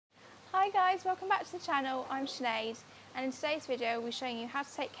Hey guys, welcome back to the channel. I'm Sinead, and in today's video we'll be showing you how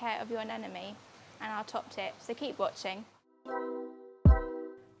to take care of your anemone and our top tips, so keep watching.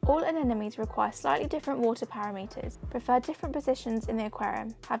 All anemones require slightly different water parameters, prefer different positions in the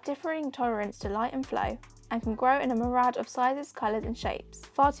aquarium, have differing tolerance to light and flow, and can grow in a myriad of sizes, colours and shapes,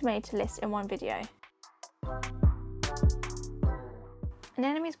 far too many to list in one video.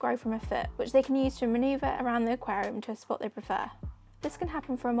 Anemones grow from a foot, which they can use to manoeuvre around the aquarium to a spot they prefer. This can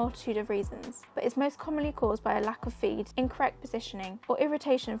happen for a multitude of reasons, but is most commonly caused by a lack of feed, incorrect positioning, or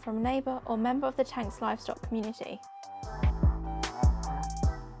irritation from a neighbour or member of the tank's livestock community.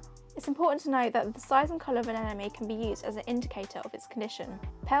 It's important to note that the size and colour of an anemone can be used as an indicator of its condition.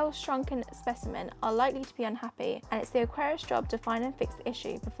 Pale, shrunken specimens are likely to be unhappy, and it's the aquarist's job to find and fix the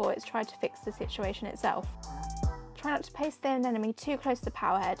issue before it's tried to fix the situation itself. Try not to place the anemone too close to the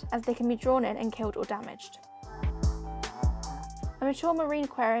powerhead, as they can be drawn in and killed or damaged. A mature marine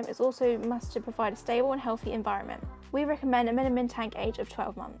aquarium is also a must to provide a stable and healthy environment. We recommend a minimum tank age of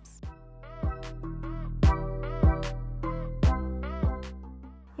 12 months.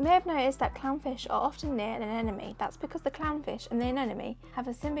 You may have noticed that clownfish are often near an anemone. That's because the clownfish and the anemone have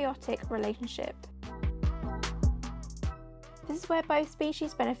a symbiotic relationship. This is where both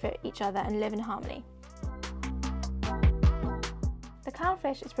species benefit each other and live in harmony. The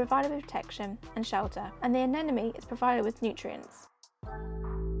clownfish is provided with protection and shelter, and the anemone is provided with nutrients.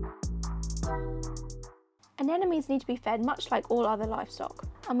 Anemones need to be fed much like all other livestock,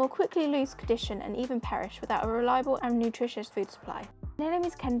 and will quickly lose condition and even perish without a reliable and nutritious food supply.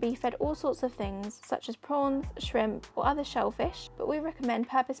 Anemones can be fed all sorts of things, such as prawns, shrimp, or other shellfish, but we recommend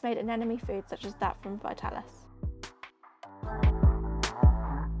purpose-made anemone food such as that from Vitalis.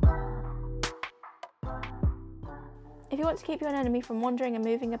 If you want to keep your anemone from wandering and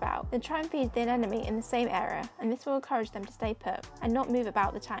moving about, then try and feed the anemone in the same area, and this will encourage them to stay put and not move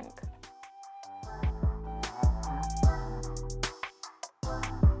about the tank.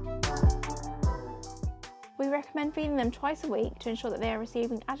 We recommend feeding them twice a week to ensure that they are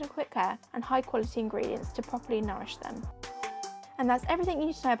receiving adequate care and high quality ingredients to properly nourish them. And that's everything you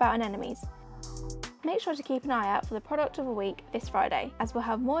need to know about anemones. Make sure to keep an eye out for the product of the week this Friday, as we'll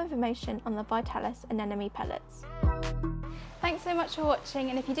have more information on the Vitalis anemone pellets. Thanks so much for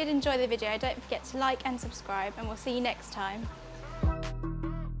watching, and if you did enjoy the video, don't forget to like and subscribe, and we'll see you next time.